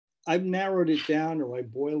I've narrowed it down, or I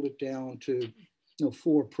boiled it down to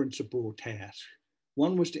four principal tasks.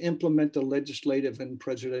 One was to implement the legislative and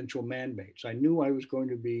presidential mandates. I knew I was going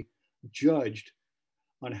to be judged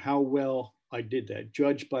on how well I did that,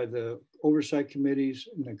 judged by the oversight committees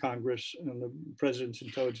in the Congress and the President's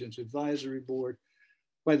Intelligence Advisory Board,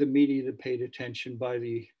 by the media that paid attention, by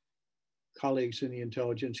the colleagues in the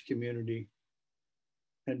intelligence community,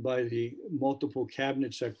 and by the multiple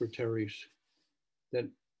cabinet secretaries that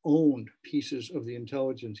owned pieces of the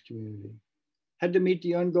intelligence community, had to meet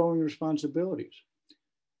the ongoing responsibilities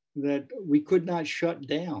that we could not shut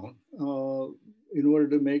down in order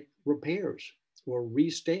to make repairs or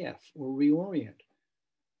restaff or reorient.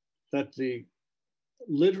 That the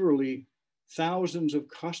literally thousands of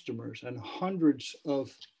customers and hundreds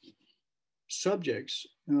of subjects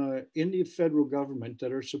in the federal government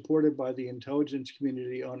that are supported by the intelligence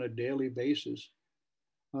community on a daily basis,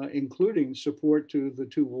 including support to the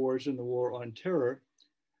two wars and the war on terror,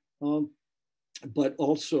 but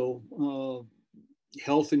also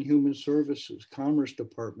health and human services, Commerce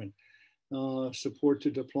Department, support to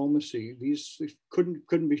diplomacy. These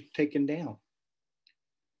couldn't be taken down.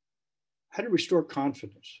 How to restore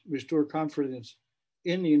confidence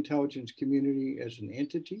in the intelligence community as an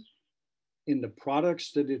entity, in the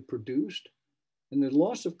products that it produced. And the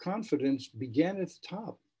loss of confidence began at the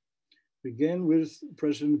top. Began with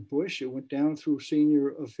President Bush. It went down through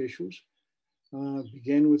senior officials,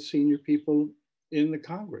 began with senior people in the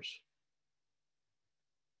Congress.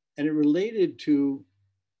 And it related to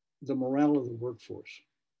the morale of the workforce.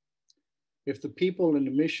 If the people and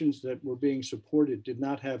the missions that were being supported did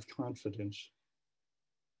not have confidence,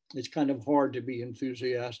 it's kind of hard to be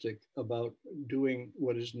enthusiastic about doing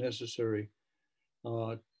what is necessary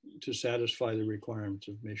to satisfy the requirements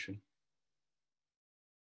of mission.